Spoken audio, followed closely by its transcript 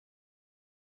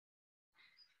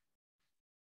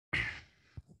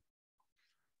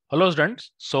Hello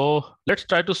students. So let's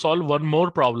try to solve one more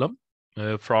problem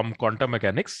from quantum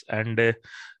mechanics, and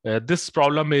this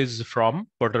problem is from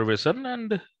perturbation,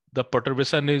 and the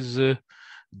perturbation is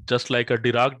just like a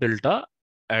Dirac delta,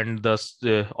 and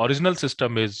the original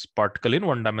system is particle in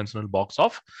one-dimensional box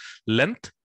of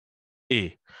length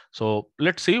a. So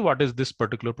let's see what is this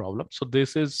particular problem. So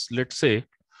this is, let's say,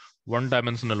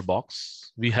 one-dimensional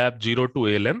box. We have 0 to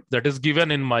a length that is given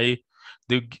in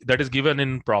that is given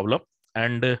in problem,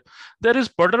 and there is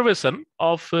perturbation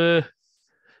of Dirac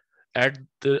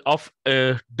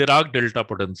delta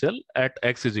potential at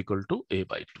x is equal to a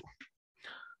by 2.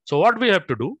 So what we have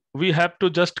to do, we have to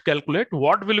just calculate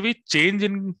what will we change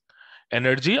in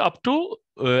energy up to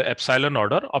epsilon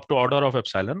order, up to order of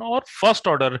epsilon, or first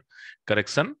order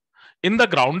correction in the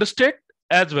ground state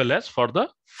as well as for the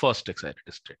first excited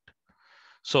state.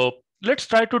 So let's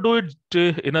try to do it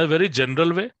in a very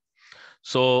general way.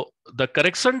 So the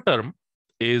correction term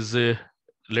is,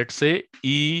 let's say,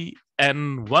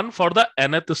 En1 for the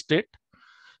nth state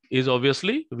is,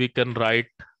 obviously we can write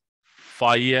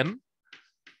phi n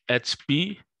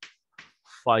HP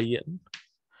phi n,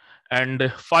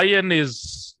 and phi n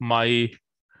is my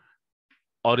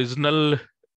original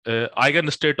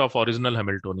eigenstate of original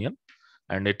Hamiltonian,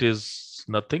 and it is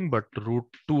nothing but root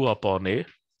 2 upon a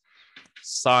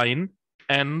sine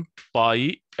n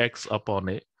pi x upon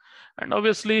a. And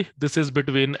obviously this is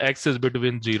between x is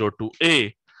between 0 to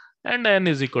a, and n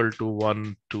is equal to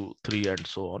 1, 2, 3, and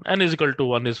so on. N is equal to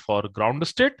 1 is for ground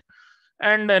state,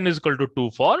 and n is equal to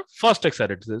 2 for first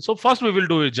excited state. So first we will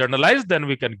do it generalized, then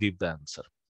we can give the answer.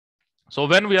 So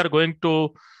when we are going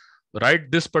to write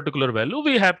this particular value,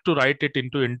 we have to write it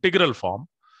into integral form.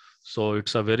 So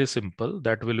it's a very simple,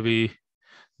 that will be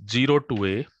 0 to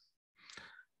a,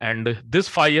 and this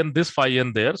phi n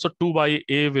there. So 2 by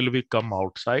a will be come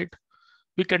outside.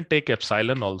 We can take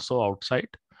epsilon also outside.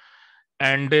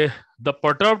 And the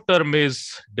perturbed term is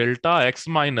delta x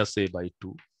minus a by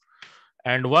 2.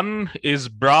 And one is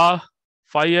bra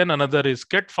phi n, another is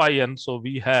ket phi n. So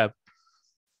we have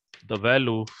the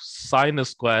value sine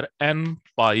square n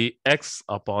pi x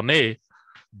upon a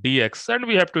dx. And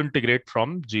we have to integrate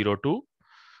from 0 to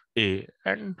a.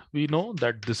 And we know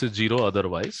that this is 0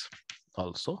 otherwise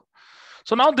also.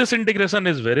 So now this integration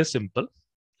is very simple.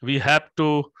 We have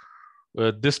to,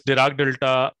 this Dirac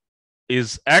delta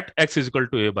is at x is equal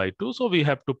to a by 2. So we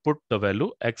have to put the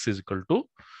value x is equal to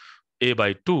a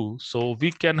by 2. So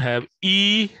we can have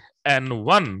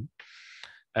En1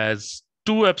 as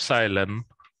 2 epsilon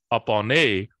upon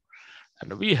a,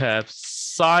 and we have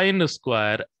sine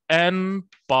square n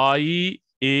pi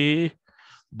a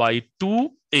by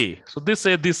 2a. So this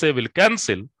a will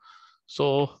cancel.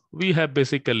 So we have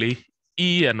basically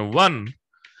En1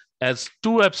 as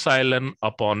 2 epsilon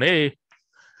upon a,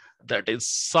 that is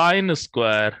sine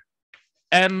square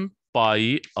n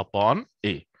pi upon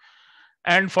a.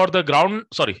 And for the ground,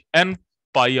 sorry, n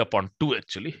pi upon 2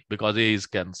 actually, because a is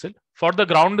cancelled. For the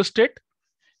ground state,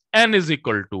 n is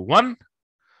equal to 1.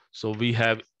 So we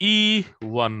have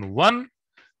E11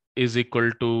 is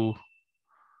equal to,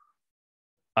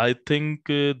 I think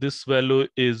this value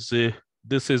is,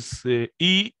 this is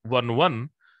E11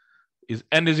 is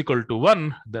n is equal to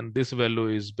 1. Then this value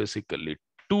is basically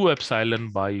 2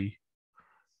 epsilon by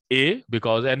a,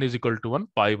 because n is equal to 1,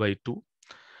 pi by 2.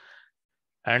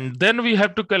 And then we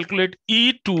have to calculate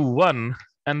E21,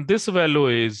 and this value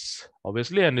is,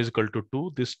 obviously n is equal to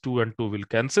 2. This 2 and 2 will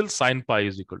cancel. Sine pi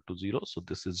is equal to 0. So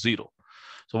this is 0.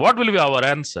 So what will be our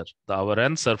answer? Our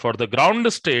answer for the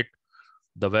ground state,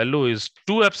 the value is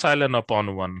 2 epsilon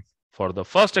upon 1. For the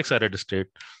first excited state,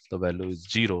 the value is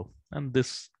 0. And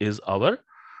this is our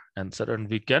answer, and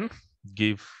we can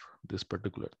give this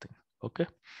particular thing. Okay.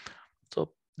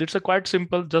 So it's a quite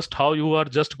simple, just how you are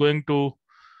just going to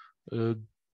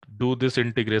do this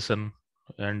integration,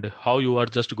 and how you are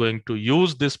just going to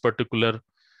use this particular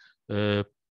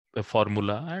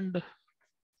formula. And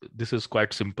this is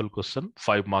quite simple question,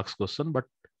 5 marks question, but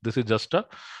this is just a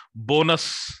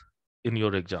bonus in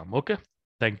your exam. Okay.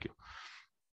 Thank you.